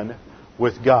in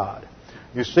with God.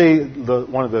 You see,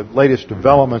 one of the latest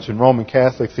developments in Roman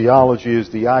Catholic theology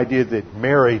is the idea that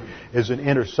Mary is an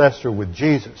intercessor with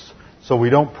Jesus. So we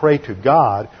don't pray to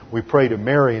God, we pray to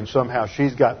Mary, and somehow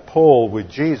she's got pull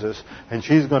with Jesus, and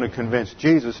she's going to convince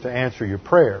Jesus to answer your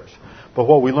prayers. But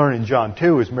what we learn in John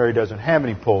 2 is Mary doesn't have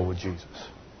any pull with Jesus.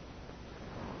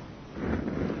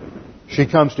 She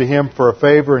comes to Him for a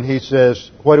favor, and He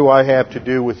says, what do I have to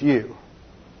do with you?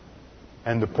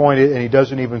 And the point is, and He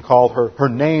doesn't even call her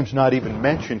name's not even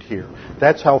mentioned here.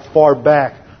 That's how far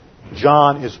back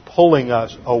John is pulling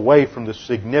us away from the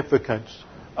significance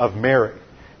of Mary.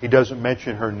 He doesn't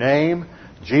mention her name.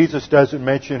 Jesus doesn't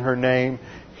mention her name.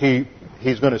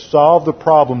 He's going to solve the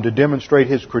problem to demonstrate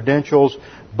His credentials,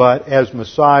 but as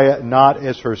Messiah, not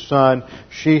as her son.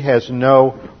 She has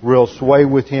no real sway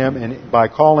with Him, and by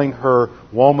calling her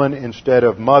woman instead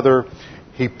of mother,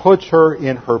 He puts her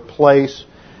in her place,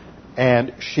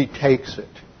 and she takes it.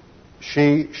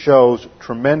 She shows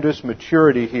tremendous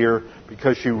maturity here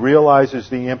because she realizes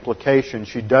the implication.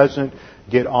 She doesn't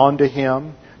get onto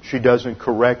Him. She doesn't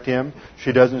correct Him.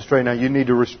 She doesn't straighten out, you need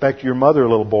to respect your mother a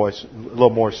little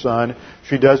more, son.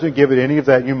 She doesn't give it any of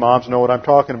that. You moms know what I'm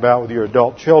talking about with your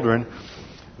adult children.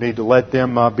 You need to let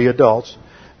them be adults.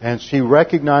 And she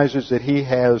recognizes that He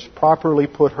has properly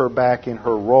put her back in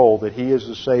her role, that He is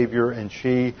the Savior, and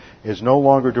she is no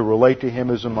longer to relate to Him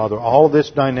as a mother. All of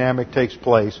this dynamic takes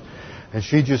place, and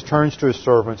she just turns to His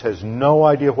servants, has no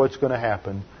idea what's going to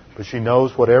happen, but she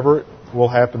knows whatever will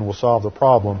happen will solve the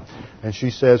problem. And she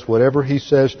says, whatever He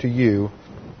says to you,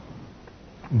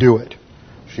 do it.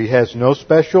 She has no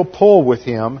special pull with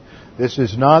Him. This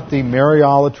is not the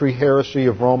Mariolatry heresy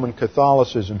of Roman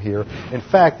Catholicism here. In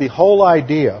fact, the whole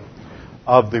idea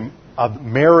of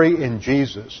Mary and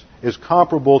Jesus is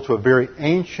comparable to a very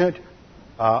ancient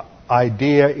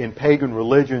idea in pagan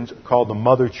religions called the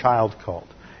mother-child cult.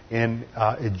 In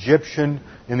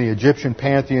the Egyptian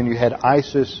pantheon, you had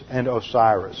Isis and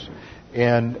Osiris.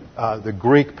 In the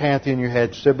Greek pantheon, you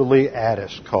had Cybele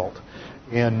Attis cult.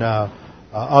 In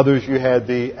others, you had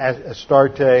the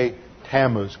Astarte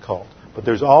Tammuz cult. But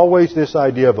there's always this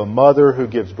idea of a mother who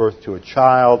gives birth to a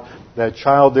child. That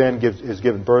child then is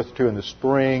given birth to in the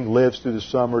spring, lives through the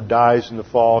summer, dies in the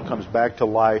fall, comes back to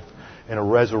life in a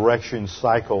resurrection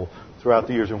cycle throughout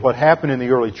the years. And what happened in the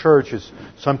early church is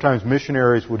sometimes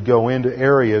missionaries would go into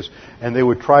areas and they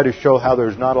would try to show how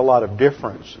there's not a lot of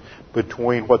difference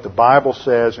between what the Bible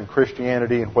says in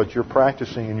Christianity and what you're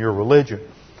practicing in your religion.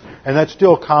 And that's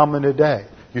still common today.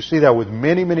 You see that with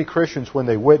many, many Christians when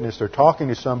they witness, they're talking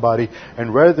to somebody,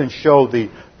 and rather than show the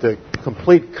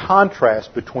complete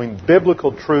contrast between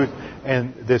biblical truth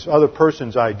and this other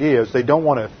person's ideas, they don't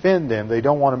want to offend them, they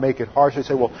don't want to make it harsh. They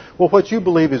say, well, what you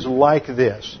believe is like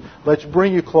this. Let's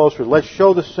bring you closer. Let's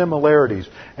show the similarities.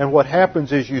 And what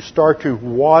happens is you start to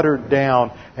water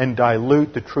down and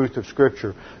dilute the truth of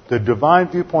Scripture. The divine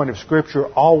viewpoint of Scripture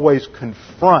always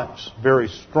confronts very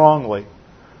strongly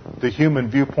the human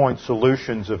viewpoint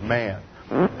solutions of man.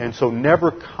 And so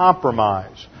never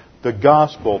compromise the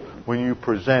gospel when you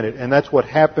present it. And that's what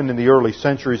happened in the early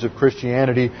centuries of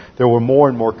Christianity. There were more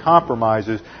and more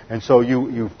compromises. And so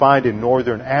you find in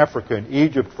northern Africa, in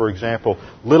Egypt, for example,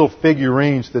 little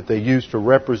figurines that they used to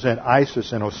represent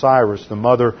Isis and Osiris, the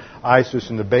mother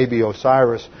Isis and the baby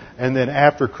Osiris. And then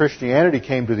after Christianity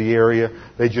came to the area,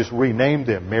 they just renamed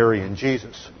them Mary and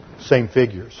Jesus. Same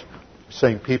figures,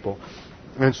 same people.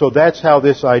 And so that's how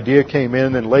this idea came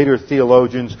in. And later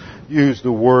theologians used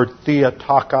the word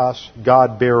Theotokos,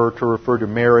 God-bearer, to refer to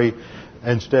Mary,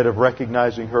 instead of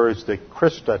recognizing her as the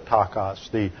Christotokos,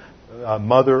 the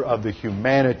mother of the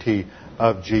humanity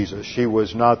of Jesus. She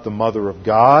was not the mother of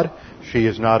God. She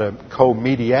is not a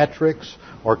co-mediatrix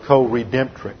or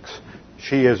co-redemptrix.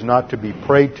 She is not to be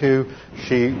prayed to.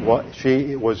 She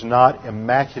was not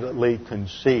immaculately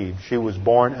conceived. She was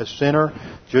born a sinner,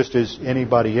 just as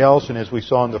anybody else. And as we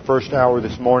saw in the first hour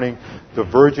this morning, the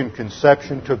virgin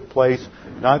conception took place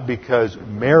not because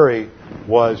Mary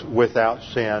was without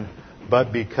sin,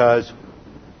 but because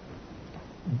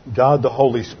God the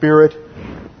Holy Spirit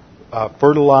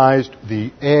fertilized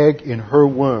the egg in her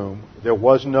womb. There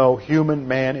was no human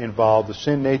man involved. The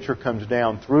sin nature comes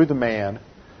down through the man,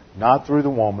 not through the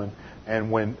woman.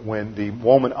 And when the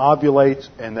woman ovulates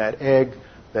and that egg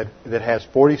that has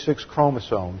 46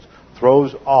 chromosomes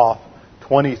throws off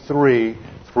 23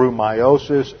 through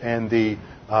meiosis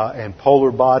and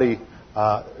polar body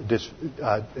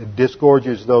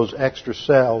disgorges those extra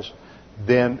cells,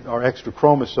 or extra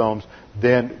chromosomes,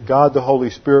 then God the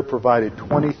Holy Spirit provided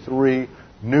 23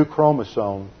 new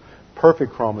chromosomes,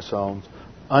 perfect chromosomes,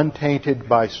 untainted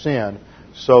by sin,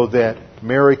 so that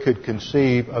Mary could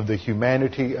conceive of the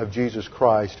humanity of Jesus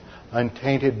Christ,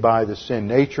 untainted by the sin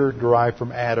nature derived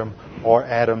from Adam or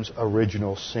Adam's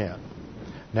original sin.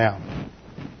 Now,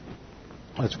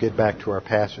 let's get back to our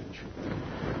passage.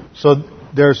 So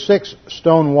there are 6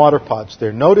 stone water pots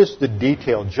there. Notice the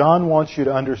detail. John wants you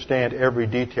to understand every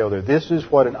detail there. This is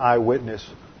what an eyewitness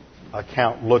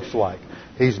account looks like.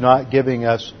 He's not giving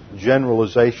us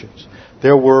generalizations.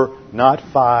 There were not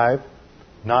 5,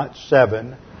 not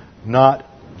 7, not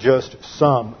just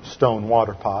some stone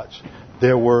water pots.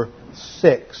 There were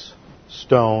 6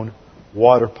 stone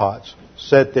water pots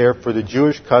set there for the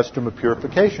Jewish custom of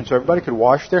purification. So everybody could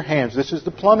wash their hands. This is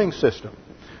the plumbing system.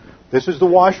 This is the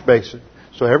wash basin.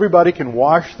 So everybody can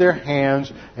wash their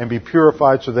hands and be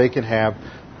purified so they can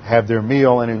have their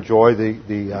meal and enjoy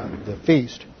the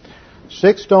feast.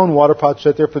 6 stone water pots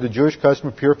set there for the Jewish custom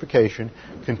of purification,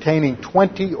 containing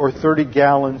 20 or 30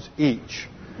 gallons each.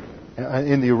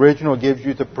 In the original, it gives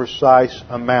you the precise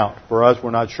amount. For us,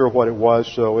 we're not sure what it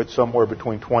was, so it's somewhere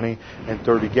between 20 and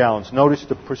 30 gallons. Notice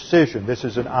the precision. This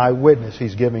is an eyewitness.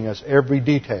 He's giving us every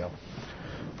detail.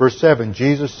 Verse 7,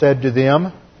 Jesus said to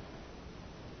them,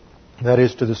 that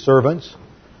is to the servants,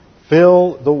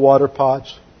 fill the water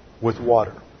pots with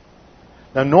water.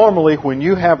 Now normally when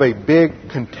you have a big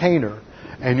container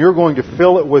and you're going to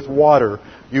fill it with water,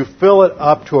 you fill it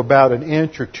up to about 1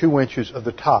 inch or 2 inches of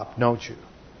the top, don't you?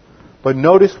 But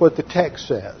notice what the text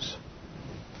says.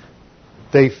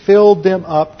 They filled them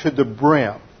up to the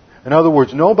brim. In other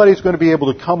words, nobody's going to be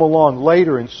able to come along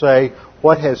later and say,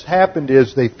 what has happened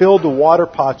is they filled the water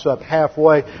pots up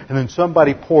halfway and then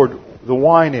somebody poured the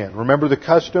wine in. Remember the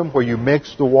custom where you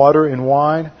mix the water in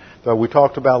wine that we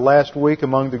talked about last week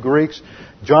among the Greeks?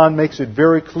 John makes it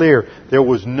very clear there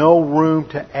was no room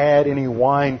to add any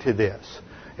wine to this.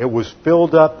 It was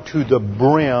filled up to the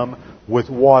brim with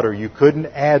water. You couldn't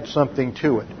add something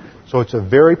to it. So it's a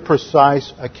very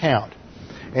precise account.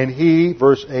 And he,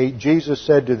 verse 8, Jesus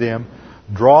said to them,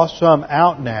 draw some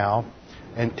out now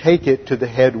and take it to the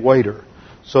head waiter.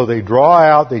 So they draw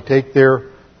out, they take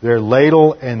their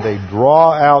ladle and they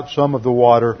draw out some of the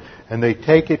water and they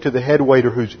take it to the head waiter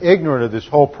who's ignorant of this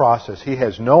whole process. He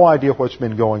has no idea what's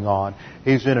been going on.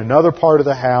 He's in another part of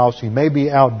the house. He may be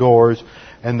outdoors.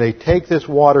 And they take this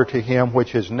water to him,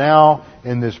 which has now,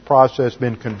 in this process,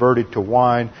 been converted to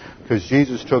wine, because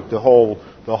Jesus took the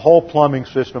whole plumbing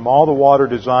system, all the water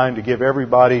designed to give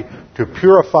everybody, to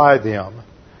purify them,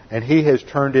 and he has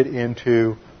turned it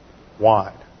into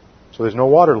wine. So there's no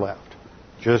water left.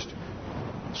 Just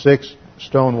 6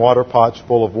 stone water pots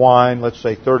full of wine, let's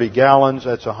say 30 gallons,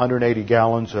 that's 180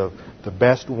 gallons of the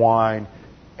best wine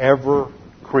ever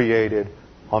created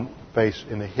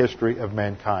in the history of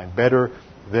mankind. Better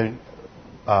than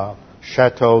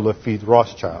Chateau Lafite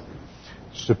Rothschild.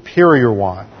 Superior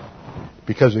wine,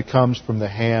 because it comes from the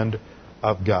hand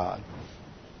of God.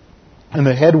 And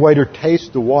the head waiter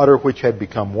tasted the water which had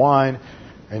become wine,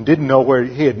 and didn't know where.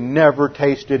 He had never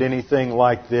tasted anything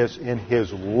like this in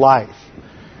his life.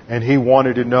 And he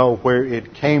wanted to know where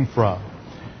it came from.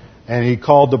 And he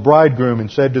called the bridegroom and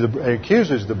said to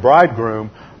accuses the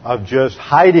bridegroom of just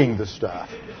hiding the stuff.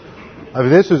 I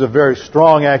mean, this is a very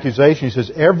strong accusation. He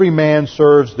says, every man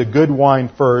serves the good wine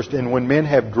first, and when men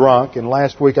have drunk, and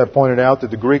last week I pointed out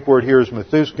that the Greek word here is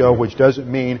methusko, which doesn't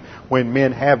mean when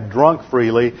men have drunk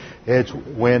freely, it's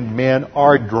when men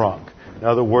are drunk. In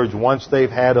other words, once they've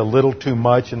had a little too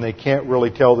much and they can't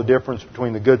really tell the difference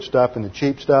between the good stuff and the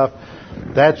cheap stuff,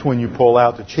 that's when you pull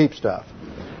out the cheap stuff.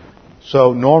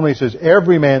 So normally it says,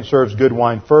 every man serves good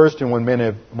wine first, and when men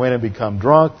have become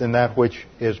drunk, then that which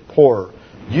is poorer.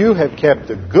 You have kept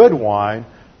the good wine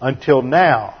until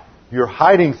now. You're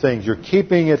hiding things. You're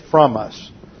keeping it from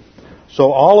us.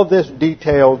 So all of this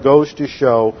detail goes to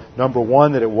show, number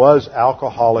one, that it was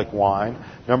alcoholic wine.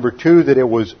 Number two, that it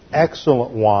was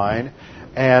excellent wine.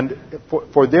 And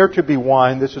for there to be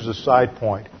wine, this is a side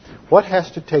point. What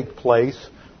has to take place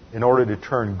in order to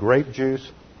turn grape juice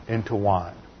into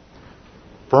wine?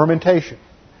 Fermentation.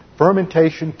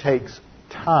 Fermentation takes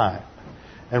time.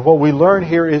 And what we learn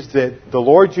here is that the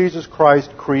Lord Jesus Christ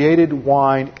created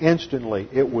wine instantly.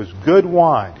 It was good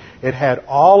wine. It had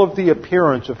all of the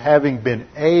appearance of having been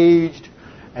aged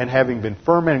and having been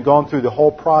fermented and gone through the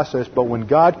whole process. But when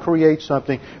God creates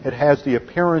something, it has the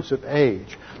appearance of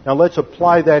age. Now let's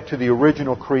apply that to the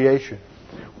original creation.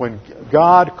 When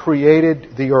God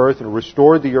created the earth and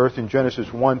restored the earth in Genesis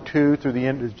 1-2 through the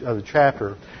end of the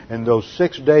chapter, and those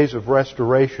 6 days of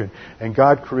restoration, and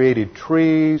God created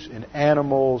trees and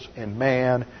animals and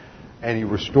man, and He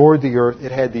restored the earth,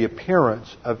 it had the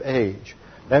appearance of age.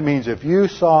 That means if you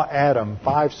saw Adam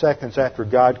 5 seconds after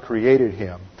God created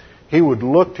him, he would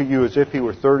look to you as if he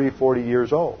were 30 or 40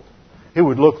 years old. He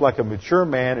would look like a mature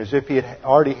man as if he had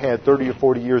already had 30 or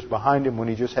 40 years behind him when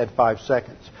he just had 5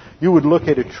 seconds. You would look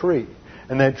at a tree,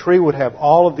 and that tree would have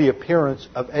all of the appearance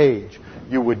of age.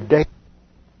 You would date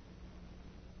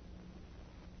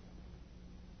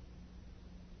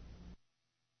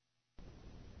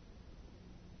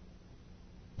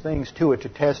things to it to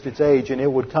test its age, and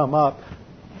it would come up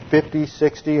 50,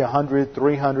 60, 100,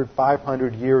 300,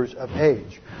 500 years of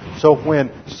age. So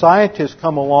when scientists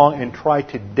come along and try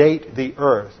to date the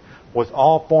earth with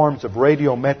all forms of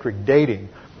radiometric dating,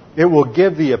 it will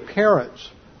give the appearance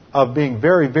of being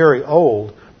very, very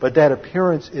old, but that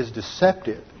appearance is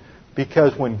deceptive,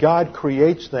 because when God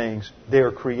creates things, they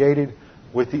are created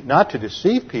with not to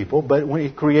deceive people, but when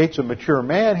He creates a mature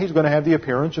man, He's going to have the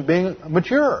appearance of being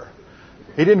mature.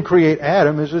 He didn't create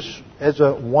Adam as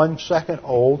a 1 second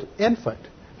old infant.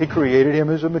 He created him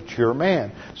as a mature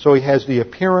man. So he has the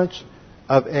appearance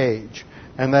of age.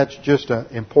 And that's just an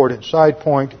important side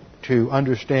point to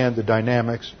understand the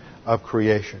dynamics of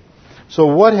creation.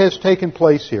 So what has taken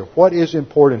place here? What is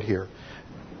important here?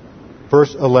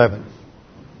 Verse 11.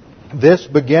 This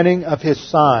beginning of His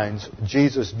signs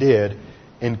Jesus did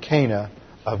in Cana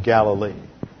of Galilee,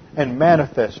 and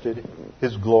manifested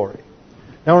His glory.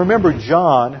 Now remember,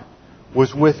 John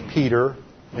was with Peter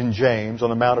and James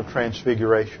on the Mount of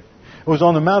Transfiguration. It was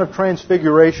on the Mount of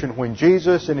Transfiguration when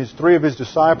Jesus and 3 of His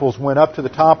disciples went up to the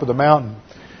top of the mountain.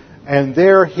 And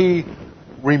there He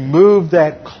removed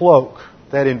that cloak,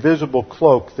 that invisible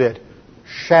cloak that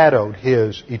shadowed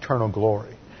His eternal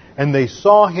glory. And they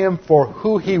saw Him for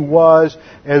who He was,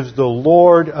 as the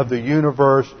Lord of the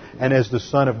universe and as the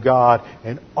Son of God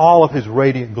in all of His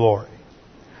radiant glory.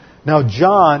 Now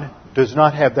John does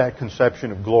not have that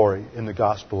conception of glory in the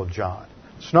Gospel of John.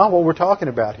 It's not what we're talking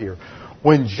about here.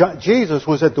 When Jesus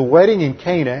was at the wedding in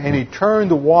Cana and He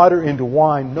turned the water into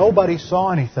wine, nobody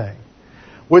saw anything.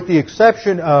 With the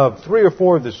exception of 3 or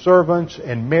 4 of the servants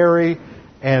and Mary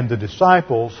and the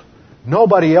disciples,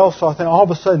 nobody else saw anything. All of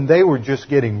a sudden, they were just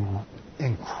getting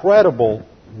incredible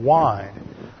wine.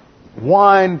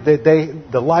 Wine that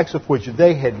the likes of which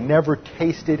they had never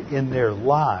tasted in their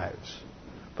lives.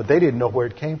 But they didn't know where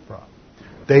it came from.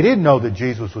 They didn't know that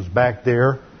Jesus was back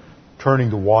there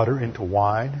turning the water into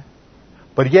wine.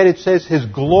 But yet it says His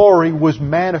glory was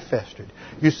manifested.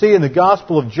 You see, in the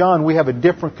Gospel of John, we have a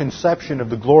different conception of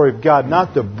the glory of God.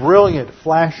 Not the brilliant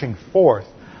flashing forth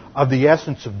of the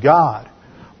essence of God,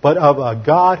 but of a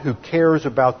God who cares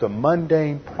about the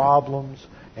mundane problems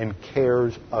and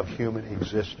cares of human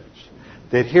existence.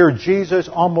 That here Jesus,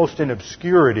 almost in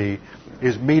obscurity,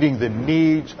 is meeting the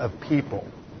needs of people.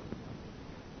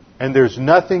 And there's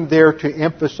nothing there to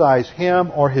emphasize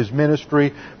Him or His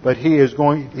ministry, but He's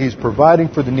providing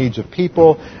for the needs of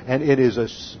people, and it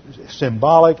is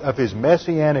symbolic of His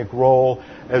messianic role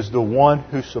as the one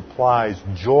who supplies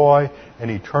joy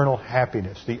and eternal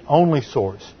happiness, the only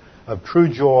source of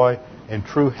true joy and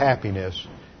true happiness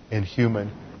in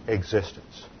human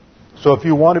existence. So if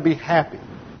you want to be happy,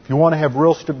 if you want to have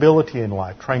real stability in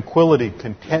life, tranquility,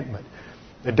 contentment,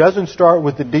 it doesn't start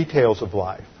with the details of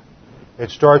life. It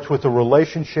starts with a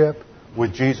relationship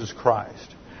with Jesus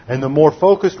Christ. And the more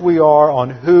focused we are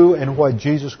on who and what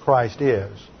Jesus Christ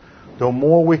is, the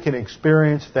more we can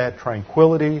experience that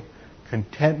tranquility,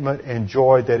 contentment, and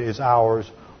joy that is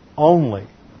ours only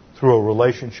through a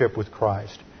relationship with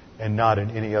Christ and not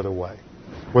in any other way.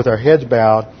 With our heads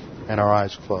bowed and our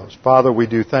eyes closed. Father, we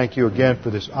do thank you again for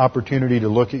this opportunity to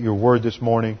look at your word this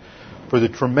morning, for the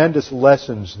tremendous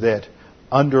lessons that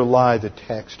underlie the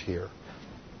text here.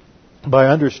 By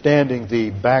understanding the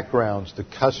backgrounds, the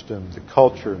customs, the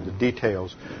culture, and the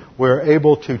details, we're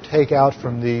able to take out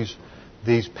from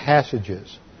these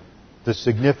passages the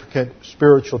significant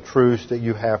spiritual truths that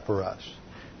you have for us.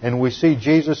 And we see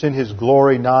Jesus in His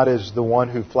glory not as the one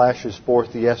who flashes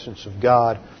forth the essence of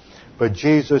God, but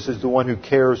Jesus is the one who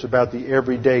cares about the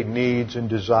everyday needs and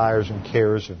desires and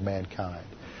cares of mankind.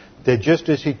 That just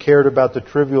as He cared about the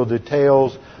trivial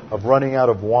details of running out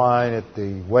of wine at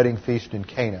the wedding feast in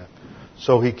Cana,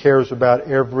 so He cares about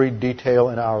every detail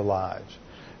in our lives.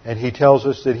 And He tells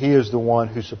us that He is the one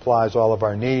who supplies all of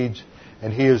our needs,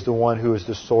 and He is the one who is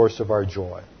the source of our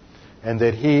joy. And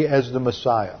that He, as the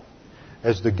Messiah,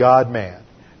 as the God-man,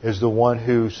 is the one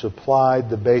who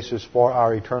supplied the basis for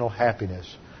our eternal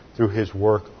happiness through His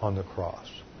work on the cross.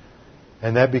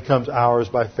 And that becomes ours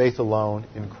by faith alone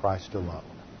in Christ alone.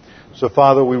 So,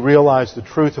 Father, we realize the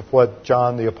truth of what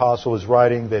John the Apostle is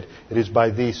writing, that it is by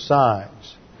these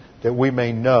signs that we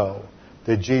may know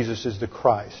that Jesus is the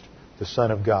Christ, the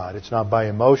Son of God. It's not by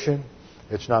emotion.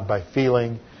 It's not by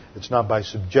feeling. It's not by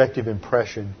subjective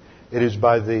impression. It is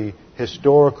by the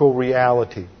historical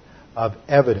reality of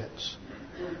evidence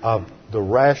of the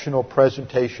rational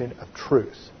presentation of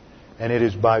truth. And it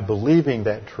is by believing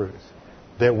that truth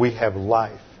that we have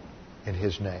life in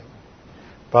His name.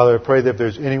 Father, I pray that if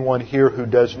there's anyone here who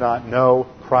does not know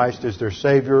Christ as their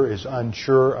Savior, is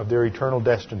unsure of their eternal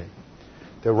destiny,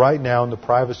 that right now in the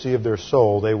privacy of their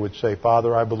soul they would say,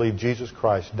 Father, I believe Jesus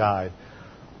Christ died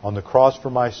on the cross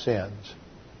for my sins,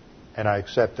 and I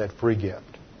accept that free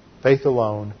gift. Faith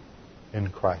alone in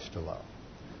Christ alone.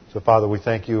 So, Father, we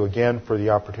thank you again for the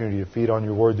opportunity to feed on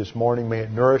your word this morning. May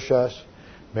it nourish us.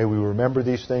 May we remember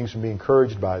these things and be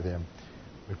encouraged by them.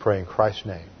 We pray in Christ's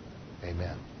name.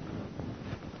 Amen.